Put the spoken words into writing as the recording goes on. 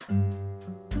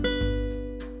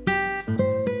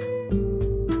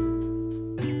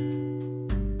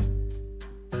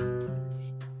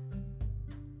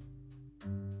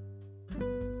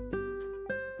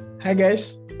Hi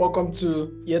guys, welcome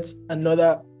to yet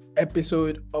another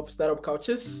episode of Startup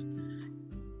Couches.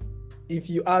 If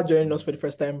you are joining us for the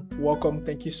first time, welcome.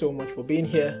 Thank you so much for being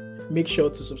here. Make sure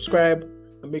to subscribe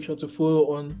and make sure to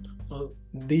follow on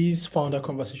these founder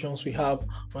conversations we have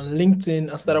on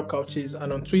LinkedIn at Startup Couches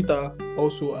and on Twitter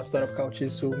also at Startup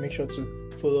Couches. So make sure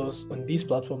to follow us on these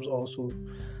platforms also.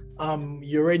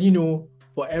 You already know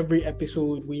for every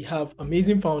episode we have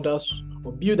amazing founders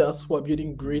or builders who are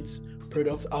building great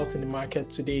products out in the market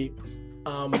today.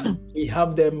 We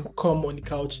have them come on the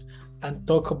couch and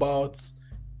talk about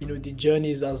the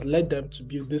journeys that's led them to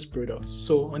build these products.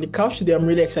 So on the couch today, I'm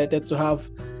really excited to have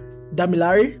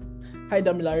Damilare. Hi,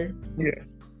 Damilare. Yeah.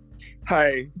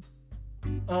 Hi.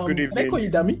 Good evening. Can I call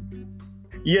you Dami?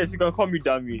 Yes, you can call me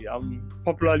Dami. I'm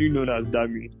popularly known as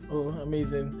Dami. Oh,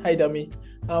 amazing. Hi, Dami.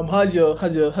 How's your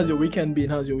weekend been?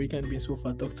 How's your weekend been so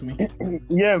far? Talk to me.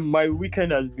 Yeah, my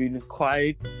weekend has been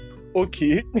quite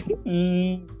okay.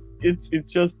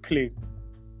 It's just plain.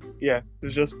 Yeah,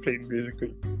 it's just plain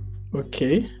basically.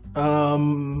 Okay.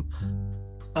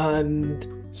 And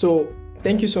so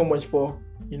thank you so much for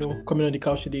coming on the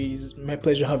couch today. It's my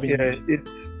pleasure having you. Yeah,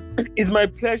 it's my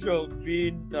pleasure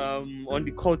being on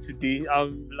the call today.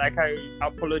 I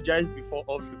apologized before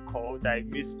off the call that I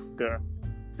missed the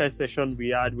first session we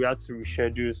had to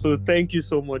reschedule. So thank you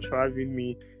so much for having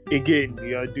me again.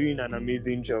 You are doing an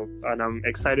amazing job and I'm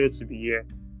excited to be here.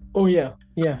 Oh yeah,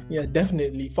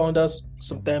 definitely. Founders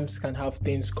sometimes can have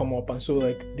things come up, and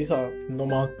so these are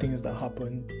normal things that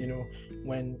happen.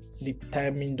 When the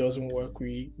timing doesn't work,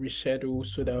 we reschedule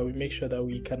so that we make sure that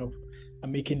we kind of are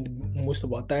making the most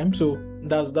of our time. So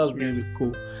that's really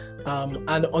cool.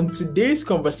 And on today's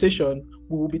conversation,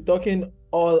 we will be talking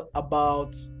all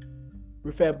about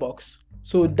ReferBox.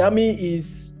 So Dami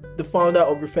is the founder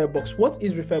of ReferBox. What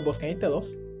is ReferBox? Can you tell us?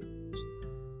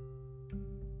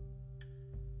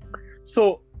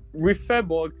 So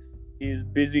ReferBox is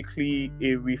basically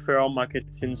a referral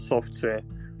marketing software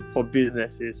for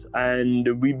businesses,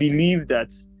 and we believe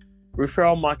that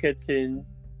referral marketing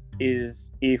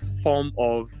is a form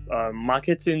of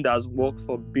marketing that's worked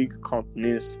for big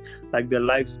companies like the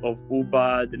likes of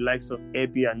Uber, the likes of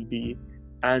Airbnb,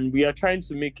 and we are trying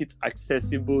to make it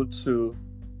accessible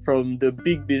from the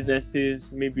big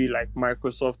businesses, maybe like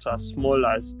Microsoft, to as small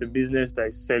as the business that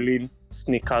is selling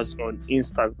sneakers on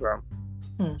Instagram.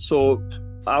 So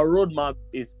our roadmap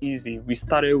is easy. We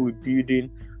started with building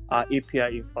our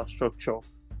API infrastructure,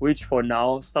 which for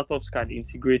now startups can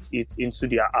integrate it into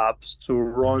their apps to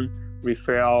run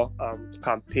referral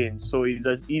campaigns. So it's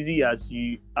as easy as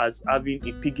having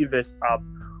a Piggyverse app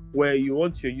where you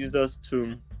want your users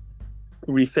to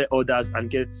refer others and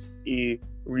get a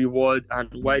reward, and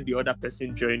while the other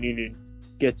person joining in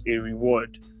gets a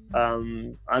reward.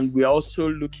 And we're also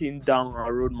looking down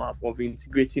our roadmap of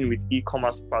integrating with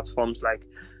e-commerce platforms like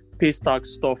Paystack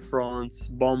storefronts,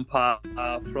 Bumper,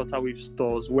 Flutterwave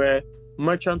stores, where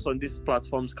merchants on these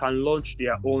platforms can launch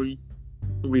their own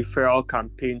referral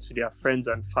campaign to their friends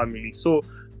and family. So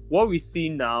what we see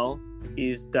now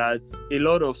is that a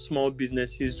lot of small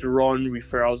businesses run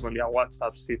referrals on their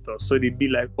WhatsApp status. So they'd be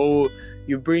like, oh,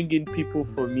 you bring in people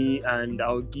for me and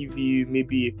I'll give you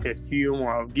maybe a perfume,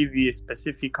 or I'll give you a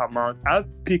specific amount. I have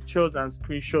pictures and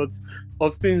screenshots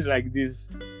of things like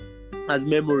this as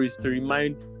memories to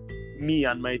remind me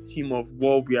and my team of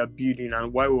what we are building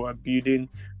and why we are building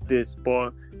this.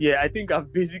 But yeah, I think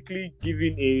I've basically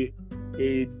given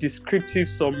a descriptive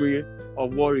summary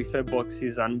of what ReferBox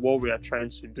is and what we are trying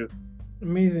to do.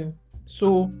 Amazing.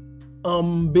 So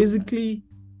basically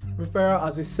referral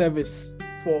as a service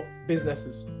for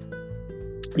businesses.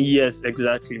 Yes,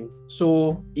 exactly.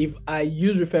 So if I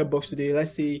use ReferBox today,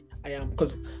 let's say I'm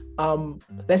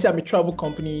a travel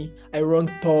company, I run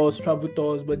travel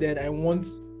tours, but then I want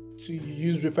to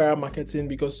use referral marketing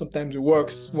because sometimes it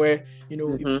works where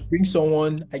if you bring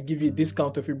someone, I give you a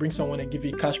discount. If you bring someone, I give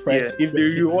you a cash price. Yeah, if the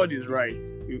reward is right,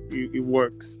 it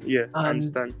works. Yeah, I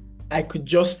understand. I could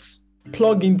just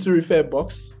plug into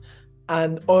ReferBox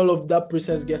and all of that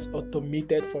process gets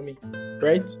automated for me,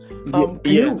 right? Can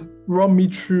you run me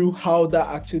through how that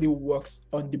actually works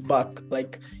on the back?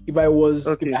 Like if I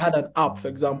had an app, for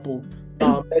example,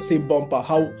 let's say Bumper,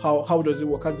 how does it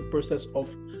work? How's the process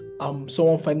of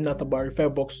someone finding out about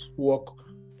ReferBox work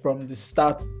from the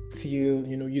start till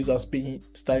users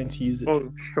starting to use it?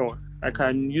 Oh, sure. I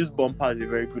can use Bumper as a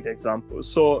very good example.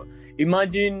 So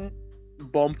imagine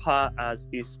Bumper as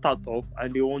a startup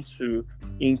and they want to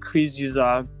increase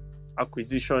user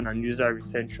acquisition and user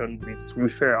retention with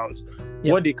referrals.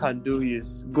 What they can do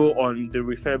is go on the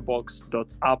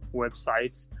referbox.app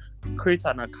website, create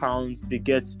an account, they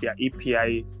get their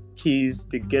API keys,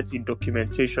 they get in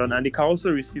documentation, and they can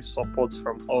also receive support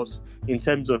from us in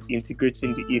terms of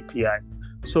integrating the API.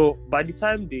 So by the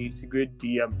time they integrate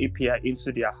the API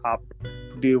into their app,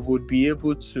 they would be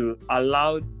able to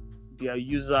allow their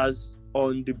users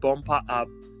on the Bumper app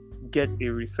get a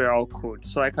referral code.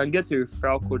 So I can get a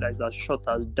referral code that is as short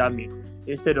as dummy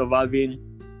instead of having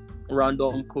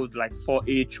random codes like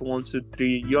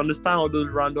 4H123. You understand all those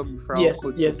random referral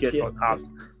codes you get on apps.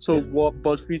 So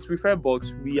but with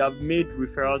ReferBox, we have made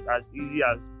referrals as easy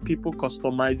as people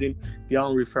customizing their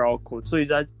own referral code.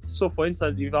 So for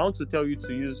instance, if I want to tell you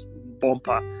to use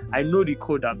Bumper, I know the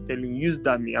code I'm telling you, use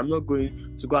dummy. I'm not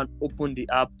going to go and open the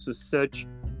app to search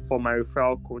for my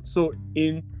referral code. So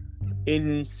in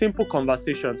simple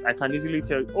conversations, I can easily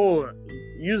tell you, oh,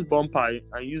 use Bumper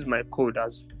and use my code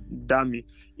as dummy.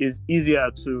 Is easier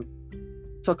to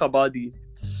talk about the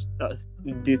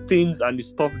things and the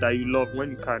stuff that you love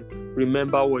when you can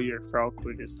remember what your referral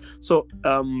code is. So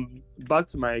back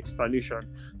to my explanation.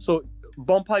 So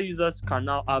Bumper users can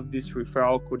now have this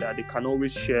referral code that they can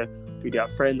always share with their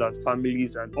friends and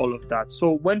families and all of that.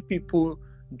 So when people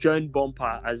join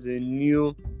Bumper as a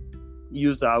new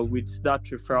user with that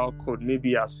referral code,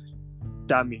 maybe as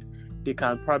dummy, they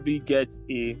can probably get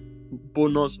a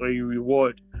bonus or a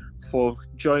reward for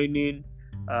joining,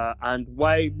 and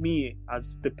why me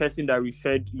as the person that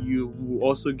referred you will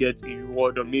also get a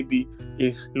reward or maybe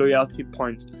a loyalty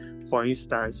point, for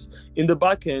instance. In the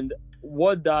back end,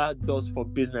 what that does for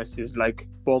businesses like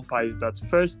Bumper is that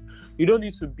first, you don't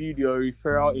need to build your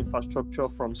referral infrastructure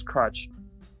from scratch.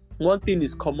 One thing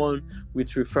is common with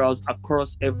referrals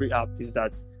across every app is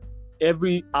that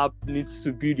every app needs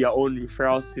to build their own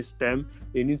referral system.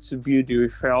 They need to build the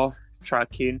referral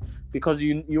tracking because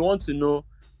you want to know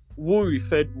who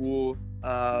referred who,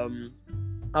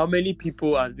 how many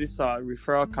people has this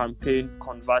referral campaign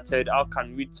converted, how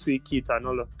can we tweak it and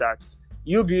all of that.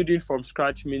 You building from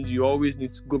scratch means you always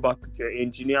need to go back with your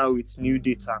engineer with new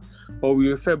data. But with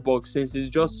ReferBox, since it's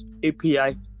just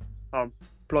API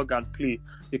plug and play,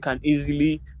 you can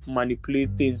easily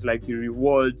manipulate things like the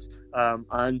rewards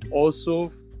and also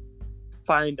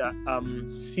find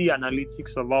see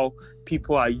analytics of how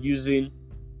people are using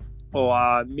or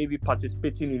are maybe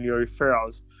participating in your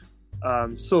referrals.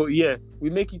 So yeah, we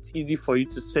make it easy for you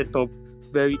to set up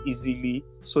very easily,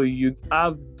 so you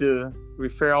have the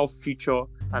referral feature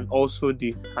and also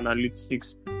the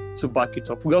analytics to back it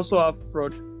up. We also have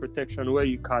fraud protection where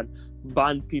you can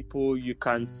ban people, you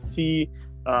can see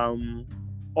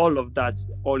all of that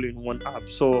all in one app.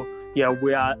 So yeah,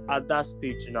 we are at that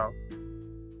stage now.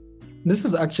 This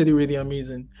is actually really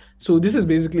amazing. So this is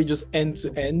basically just end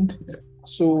to end.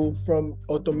 So from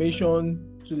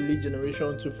automation to lead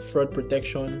generation to fraud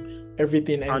protection,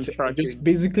 everything end to end. Just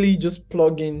basically just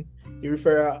plug in your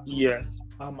referral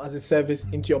as a service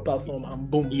into your platform and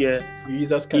boom, your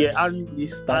users can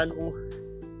start.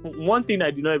 And one thing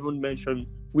I did not even mention,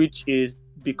 which is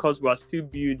because we are still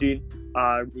building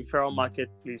our referral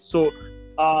marketplace. So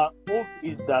our hope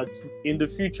is that in the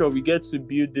future we get to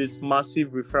build this massive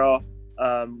referral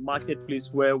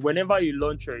marketplace where whenever you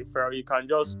launch your referral, you can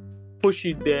just push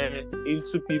it there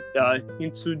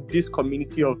into this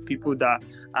community of people that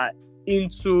are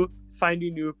into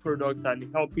finding new products and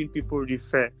helping people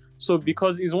refer. So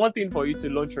because it's one thing for you to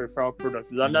launch a referral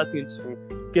product, it's another thing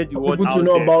to get the word out there. People to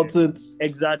know about it.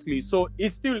 Exactly. So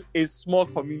it's still a small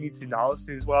community now,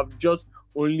 since we have just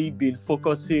only been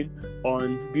focusing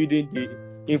on building the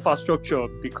infrastructure,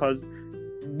 because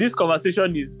this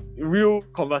conversation is real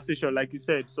conversation, like you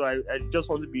said. So I just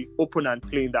want to be open and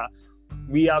plain that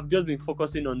we have just been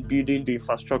focusing on building the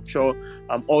infrastructure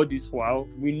all this while.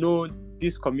 We know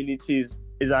this community is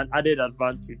an added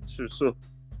advantage too. So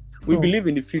we believe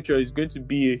in the future is going to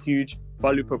be a huge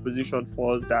value proposition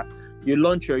for us that you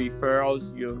launch your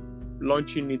referrals, you're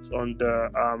launching it on the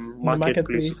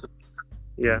marketplace.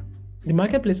 Yeah. The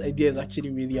marketplace idea is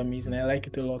actually really amazing. I like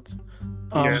it a lot.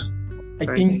 I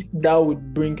think that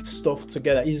would bring stuff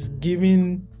together. It's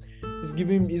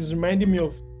reminding me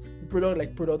of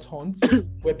product hunts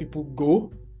where people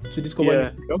go to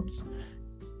discover new products.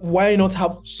 Why not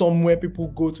have somewhere people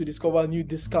go to discover new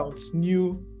discounts,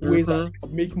 new ways of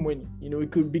making money? You know, it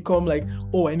could become like,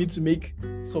 oh, I need to make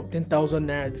some 10,000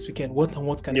 naira this weekend. What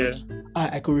can I do?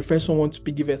 I could refer someone to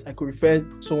PiggyVest. I could refer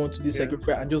someone to this. I could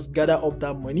refer and just gather up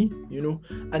that money, you know.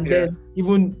 And then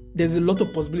even there's a lot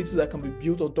of possibilities that can be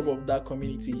built on top of that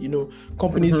community. You know,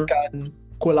 companies can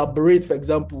collaborate, for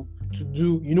example, to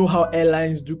do, you know how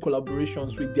airlines do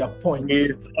collaborations with their points,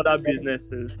 with other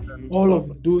businesses. All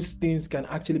of those things can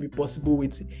actually be possible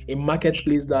with a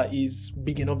marketplace that is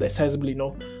big enough, that is sizable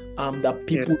enough. that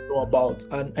people know about.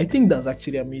 And I think that's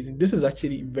actually amazing. This is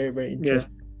actually very, very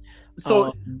interesting.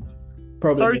 So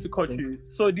sorry to cut problem. you.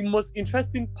 So the most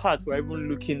interesting part we're even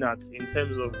looking at in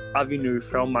terms of having a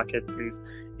referral marketplace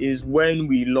is when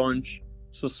we launch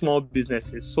to small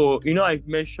businesses. So I've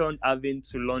mentioned having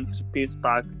to launch to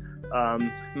Paystack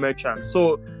merchants.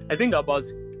 So I think about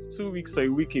 2 weeks or a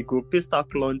week ago,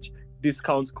 Paystack launched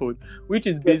discount code, which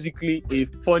is basically a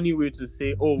funny way to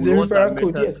say, we want our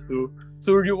merchants to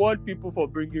reward people for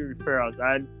bringing referrals.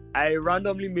 And I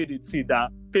randomly made a tweet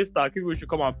that Paystack, people should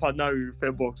come and partner with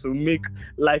ReferBox to make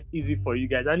life easy for you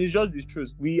guys. And it's just the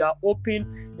truth. We are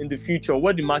hoping in the future,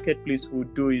 what the marketplace will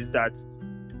do is that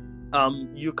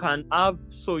you can have,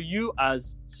 so you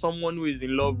as someone who is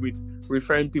in love with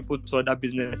referring people to other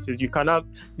businesses, you can have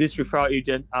this referral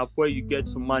agent app where you get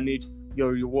to manage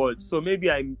your rewards. So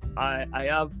maybe I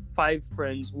have 5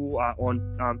 friends who are on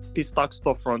Paystack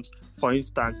storefront, for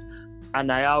instance,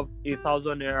 and I have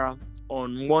 1,000 naira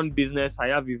on one business, I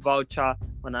have a voucher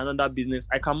on another business.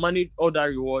 I can manage all that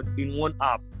reward in one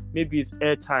app. Maybe it's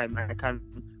airtime, I can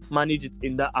manage it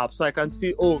in that app. So I can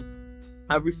see,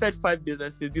 I've referred 5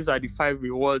 businesses. These are the 5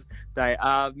 rewards that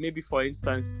I have. Maybe, for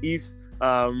instance, if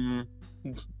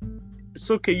it's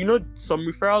okay, some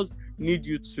referrals need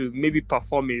you to maybe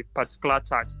perform a particular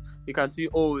task. You can see,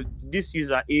 this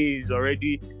user A is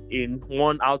already in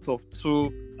 1 out of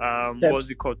 2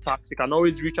 tasks. You can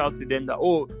always reach out to them that,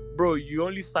 bro, you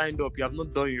only signed up, you have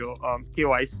not done your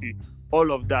KYC,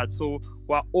 all of that. So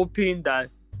we're hoping that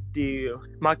the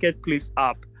marketplace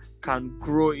app can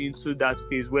grow into that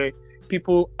phase where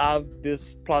people have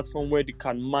this platform where they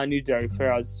can manage their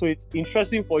referrals. So it's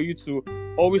interesting for you to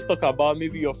always talk about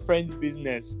maybe your friend's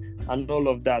business and all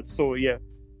of that. So yeah,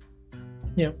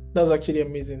 that's actually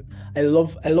amazing. I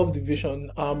love the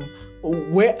vision.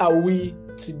 Where are we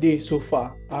today so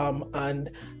far?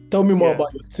 And tell me more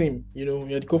about your team.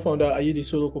 You're the co-founder. Are you the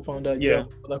solo co-founder? Yeah.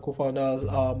 Other co-founders.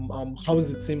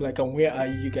 How's the team like, and where are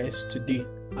you guys today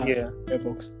at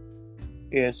ReferBox?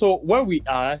 Yeah, so where we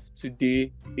are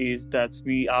today is that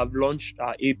we have launched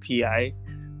our API,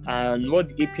 and what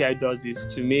the API does is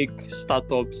to make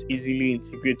startups easily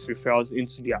integrate referrals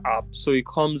into their app. So it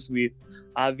comes with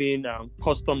having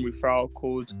custom referral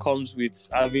codes, comes with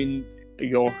having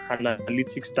your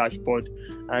analytics dashboard,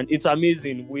 and it's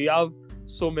amazing. We have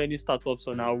so many startups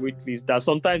on our waitlist that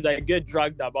sometimes I get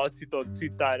dragged about it on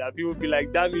Twitter and people be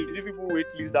like, damn it, do people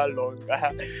waitlist that long?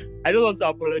 I don't want to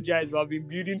apologize, but I've been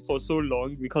building for so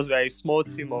long because we're a small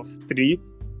team of 3.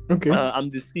 Okay. I'm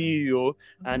the CEO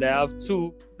and I have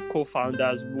 2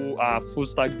 co-founders who are full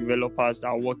stack developers that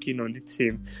are working on the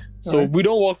team. So we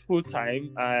don't work full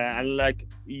time, and like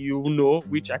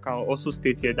which I can also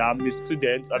state here, that I'm a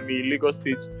student. I'm a Lagos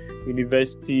State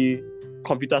University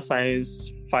computer science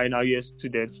final year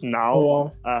students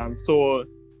now. So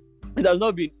it has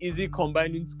not been easy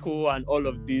combining school and all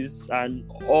of this and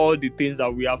all the things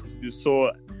that we have to do.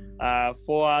 So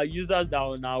for our users that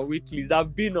are on our waitlist,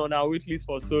 I've been on our waitlist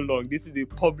for so long. This is a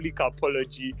public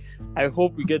apology. I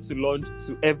hope we get to launch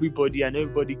to everybody and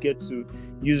everybody get to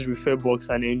use ReferBox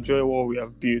and enjoy what we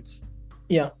have built.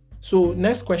 Yeah. So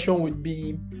next question would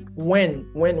be, when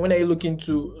are you looking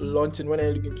to launch and when are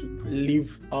you looking to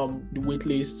leave the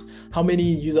waitlist? How many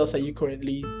users are you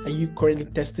currently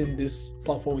testing this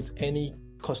platform with? Any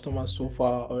customers so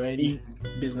far or any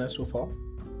business so far?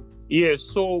 Yeah,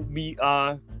 so we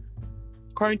are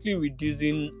currently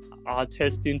reducing our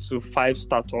testing to 5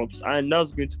 startups, and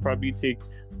that's going to probably take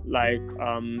like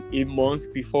a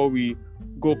month before we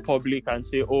go public and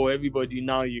say, everybody,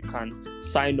 now you can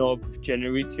sign up,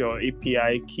 generate your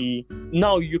API key.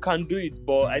 Now you can do it.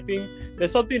 But I think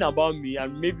there's something about me,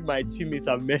 and maybe my teammates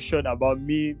have mentioned about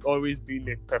me always being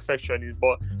a perfectionist,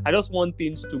 but I just want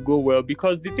things to go well,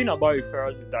 because the thing about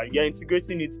referrals is that you're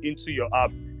integrating it into your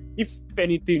app. If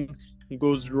anything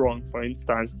goes wrong, for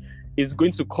instance, it's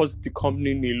going to cost the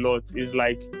company a lot. It's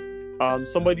like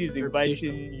somebody is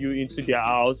inviting you into their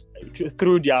house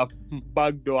through their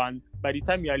back door, and by the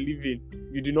time you are leaving,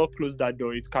 you do not close that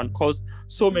door. It can cause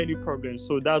so many problems.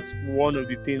 So that's one of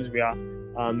the things we are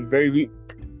very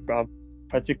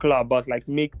particular about, like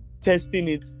testing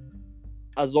it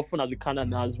as often as we can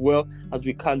and as well as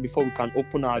we can before we can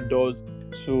open our doors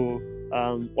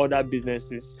to other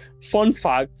businesses. Fun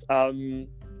fact,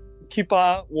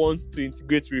 Keeper wants to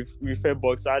integrate with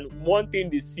ReferBox, and one thing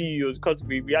the CEO, because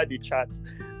we had the chat,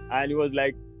 and it was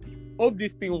like, hope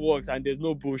this thing works and there's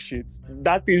no bullshit.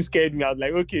 That thing scared me. I was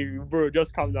like, okay, bro,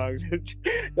 just calm down.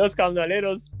 Just calm down. Let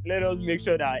us make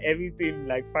sure that everything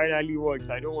like finally works.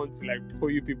 I don't want to like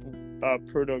pull you people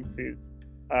products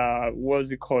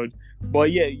what's it called?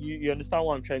 But yeah, you understand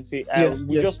what I'm trying to say.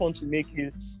 We just want to make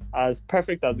it as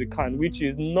perfect as we can, which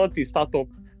is not a startup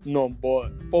norm,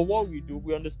 but for what we do,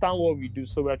 we understand what we do,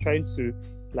 so we're trying to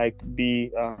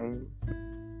be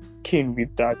keen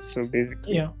with that. So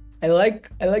basically, yeah, I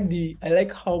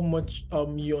like how much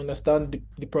you understand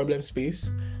the problem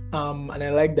space, and I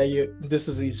like that this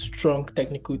is a strong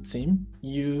technical team.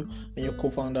 You and your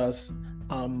co-founders,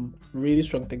 really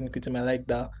strong technical team. I like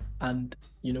that, and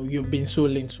you've been so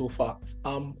lean so far.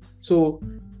 So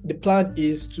the plan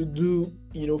is to do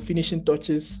finishing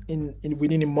touches in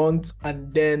within a month,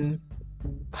 and then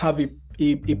have a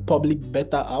public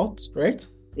beta out, right?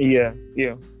 Yeah.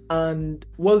 And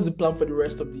what's the plan for the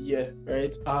rest of the year,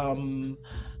 right?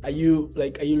 Are you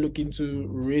looking to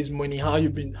raise money? How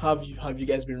have you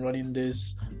guys been running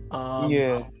this?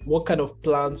 What kind of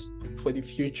plans for the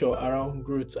future around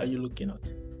growth are you looking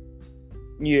at?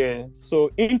 Yeah. So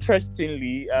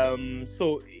interestingly,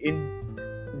 so in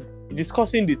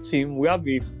discussing the team, we have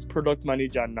a product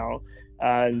manager now,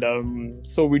 and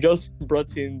so we just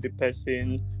brought in the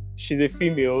person. She's a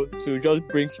female, to just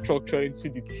bring structure into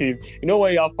the team.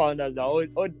 When you have founders that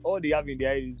all they have in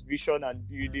their head is vision and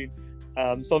building,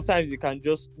 sometimes you can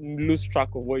just lose track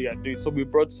of what you're doing. So we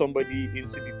brought somebody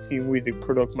into the team who is a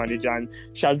product manager, and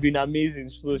she has been amazing.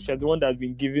 So she's the one that's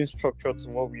been giving structure to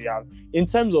what we have. In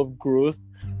terms of growth,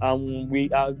 we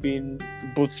have been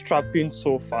bootstrapping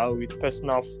so far with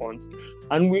personal funds,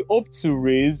 and we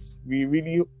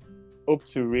really hope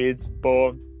to raise,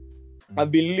 but I've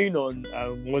been leaning on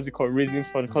raising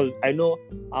funds, because I know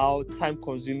how time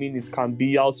consuming it can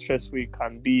be, how stressful it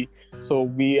can be. So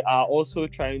we are also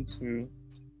trying to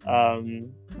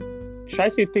should I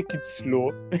say take it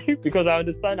slow, because I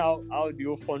understand how the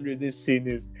whole fundraising scene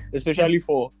is, especially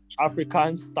for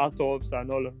African startups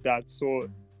and all of that. So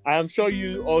I am sure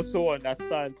you also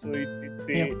understand. So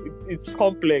it's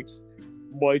complex,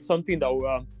 but it's something that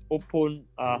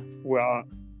we are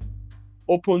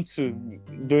open to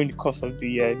during the course of the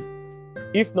year.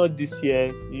 If not this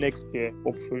year, next year,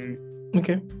 hopefully.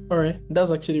 Okay, all right.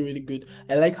 That's actually really good.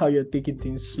 I like how you're taking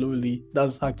things slowly.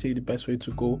 That's actually the best way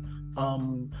to go.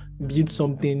 Build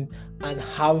something and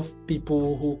have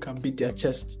people who can beat their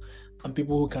chest and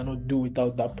people who cannot do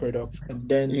without that product, and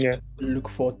then look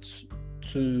forward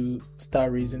to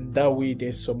start raising. That way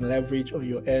there's some leverage on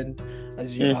your end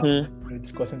as you are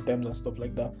discussing terms and stuff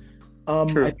like that.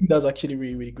 I think that's actually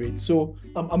really, really great. So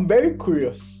I'm very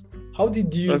curious. How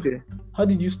did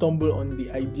you stumble on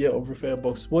the idea of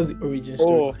ReferBox? What's the origin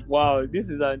story? Oh wow, this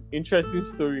is an interesting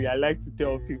story I like to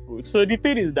tell people. So the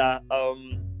thing is that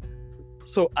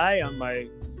so I and my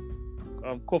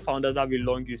co-founders have a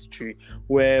long history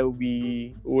where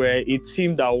we were a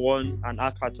team that won an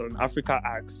hackathon, Africa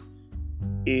Hacks,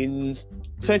 in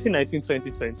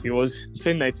 2019-2020. It was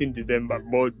 2019 December,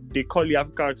 but they call it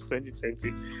Africa Hacks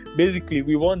 2020. Basically,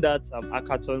 we won that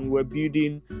hackathon. We're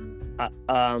building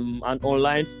an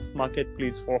online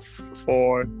marketplace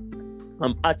for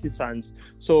artisans.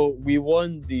 So we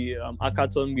won the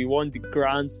hackathon, we won the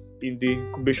grants in the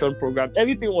incubation program.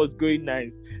 Everything was going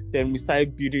nice. Then we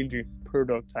started building the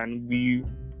product, and we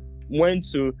went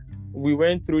through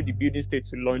the building stage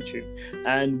to launching,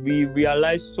 and we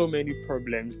realized so many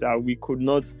problems that we could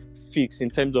not fix in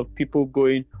terms of people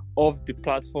going off the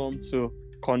platform to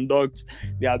conduct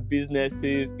their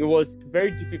businesses. It was very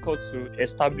difficult to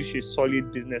establish a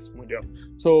solid business model.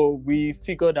 So we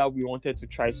figured out we wanted to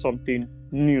try something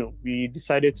new. We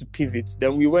decided to pivot.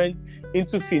 Then we went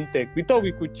into fintech. We thought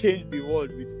we could change the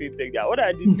world with fintech. What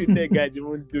are these fintech guys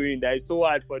even doing that is so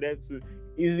hard for them to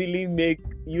easily make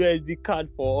USD card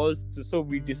for us to? So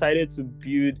we decided to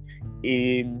build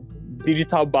a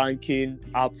digital banking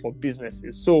app for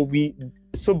businesses. So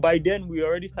by then we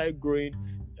already started growing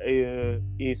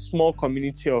a small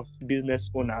community of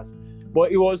business owners,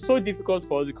 but it was so difficult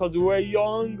for us because we were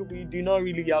young. We did not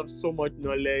really have so much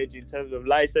knowledge in terms of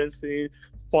licensing,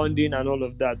 funding, and all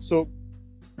of that. So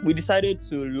we decided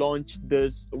to launch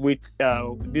this with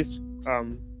this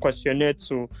questionnaire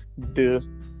to the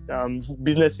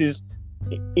businesses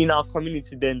in our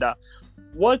community. Then that,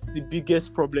 what's the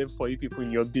biggest problem for you people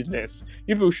in your business?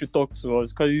 You people should talk to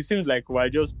us, because it seems like we're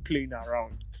just playing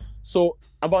around. So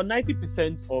about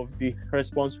 90% of the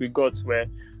response we got were,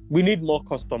 we need more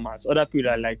customers. Other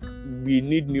people are like, we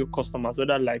need new customers.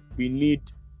 Other like, we need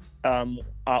our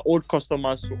old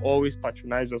customers to always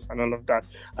patronize us and all of that.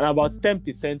 And about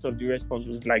 10% of the response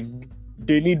was like,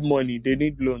 they need money, they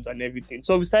need loans and everything.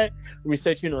 So we started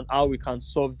researching on how we can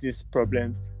solve this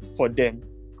problem for them.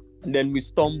 And then we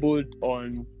stumbled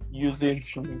on using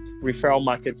referral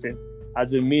marketing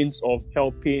as a means of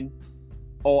helping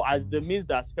or as the means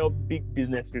that's helped big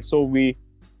businesses. So we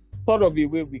thought of a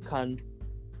way we can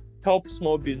help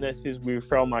small businesses with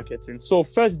referral marketing. So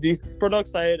first, the product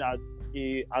started as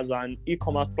an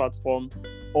e-commerce platform,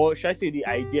 or should I say the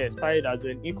idea started as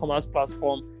an e-commerce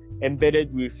platform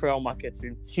embedded with referral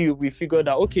marketing, till we figured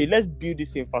out, okay, let's build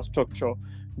this infrastructure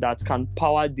that can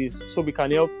power this so we can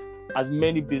help as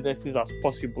many businesses as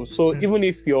possible. So even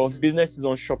if your business is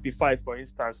on Shopify, for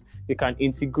instance, you can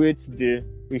integrate the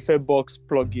ReferBox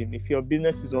plugin. If your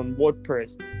business is on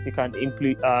WordPress, you can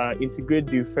integrate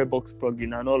the ReferBox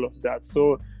plugin and all of that.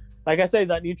 So like I said,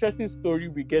 it's an interesting story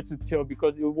we get to tell,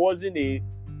 because it wasn't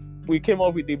we came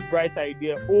up with a bright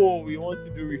idea, we want to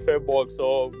do ReferBox,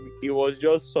 or it was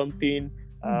just something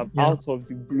out of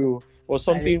the blue, or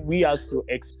something we had to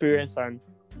experience and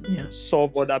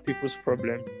solve other people's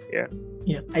problem.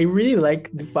 I really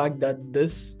like the fact that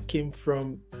this came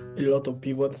from a lot of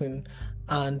pivoting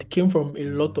and came from a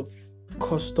lot of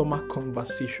customer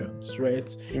conversations,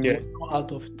 right? It was not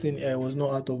out of thin air. It was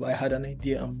not out of I had an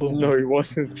idea and boom. No, it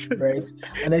wasn't. Right?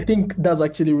 And I think that's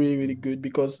actually really, really good,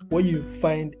 because what you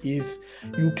find is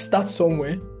you start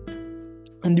somewhere,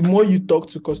 and the more you talk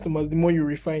to customers, the more you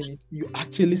refine it, you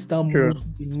actually start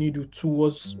moving the needle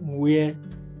towards where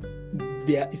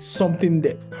there is something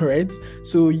there, right?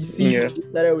 So you see, we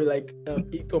started with like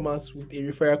e-commerce with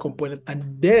a referral component,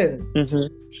 and then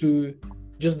to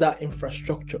just that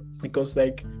infrastructure, because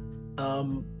like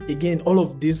again, all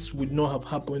of this would not have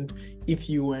happened if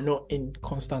you were not in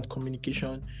constant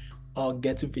communication or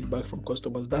getting feedback from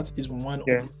customers. That is one of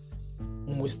the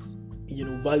most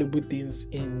valuable things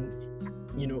in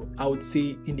I would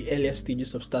say in the earlier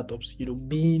stages of startups,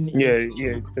 being in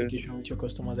communication with your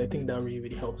customers. I think that really,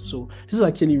 really helps. So this is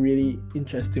actually a really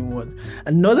interesting one.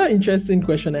 Another interesting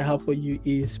question I have for you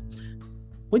is,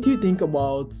 what do you think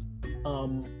about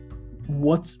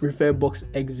what ReferBox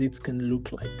exits can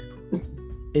look like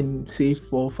in say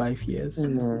 4 or 5 years,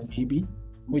 maybe?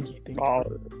 What do you think?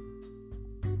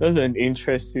 That's an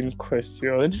interesting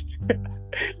question.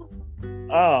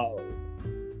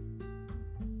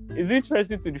 It's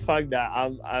interesting to the fact that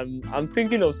I'm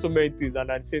thinking of so many things,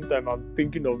 and at the same time I'm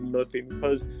thinking of nothing,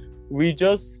 because we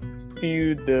just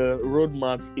feel the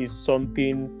roadmap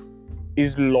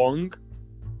is long,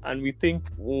 and we think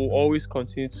we'll always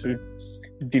continue to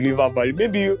deliver value.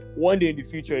 Maybe one day in the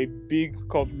future a big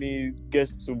company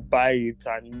gets to buy it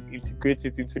and integrate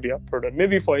it into their product.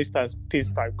 Maybe for instance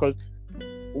Paystack, because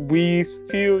we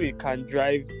feel it can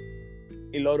drive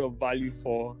a lot of value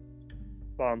for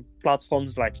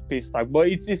platforms like Paystack, but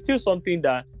it's still something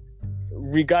that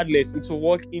regardless it will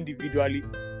work individually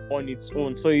on its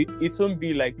own. So it won't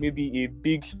be like maybe a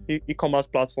big e-commerce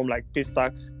platform like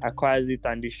Paystack acquires it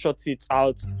and they shut it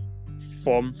out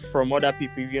from other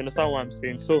people, if you understand what I'm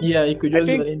saying. So it could just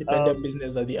be an independent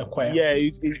business that they acquire.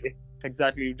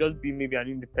 Exactly. It just be maybe an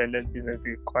independent business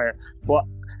they acquire. But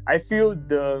I feel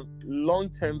the long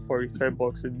term for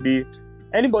ReferBox would be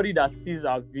anybody that sees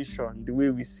our vision the way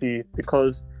we see it,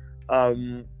 because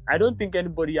I don't think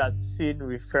anybody has seen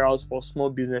referrals for small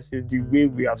businesses the way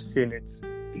we have seen it.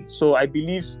 So I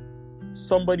believe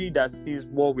somebody that sees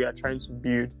what we are trying to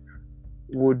build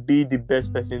would be the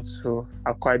best person to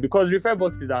acquire, because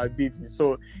ReferBox is our baby.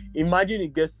 So imagine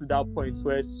it gets to that point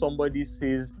where somebody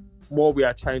sees what we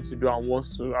are trying to do and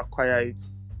wants to acquire it.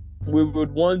 We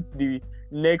would want the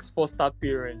next foster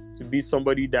parents to be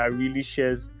somebody that really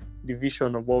shares the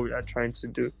vision of what we are trying to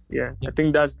do. I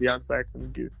think that's the answer I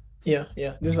can give.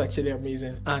 This is actually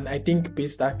amazing. And I think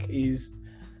Paystack is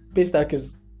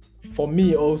for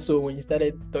me also. When you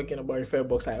started talking about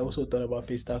ReferBox, I also thought about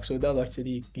Paystack, so that's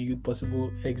actually a good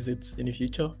possible exit in the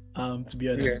future, to be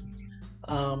honest.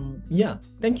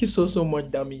 Thank you so much,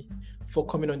 Dami, for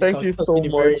coming on. Thank you so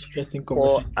much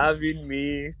for having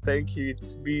me. Thank you.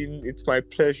 It's my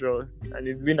pleasure, and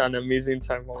it's been an amazing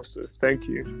time also. Thank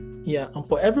you. And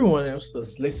for everyone else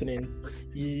that's listening,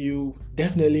 you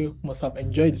definitely must have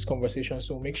enjoyed this conversation.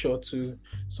 So make sure to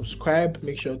subscribe.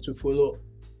 Make sure to follow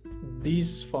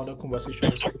these founder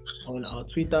conversations on our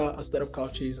Twitter at Startup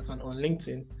Couches and on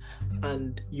LinkedIn.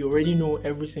 And you already know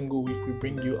every single week we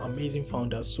bring you amazing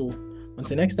founders. So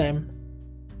until next time,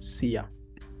 see ya.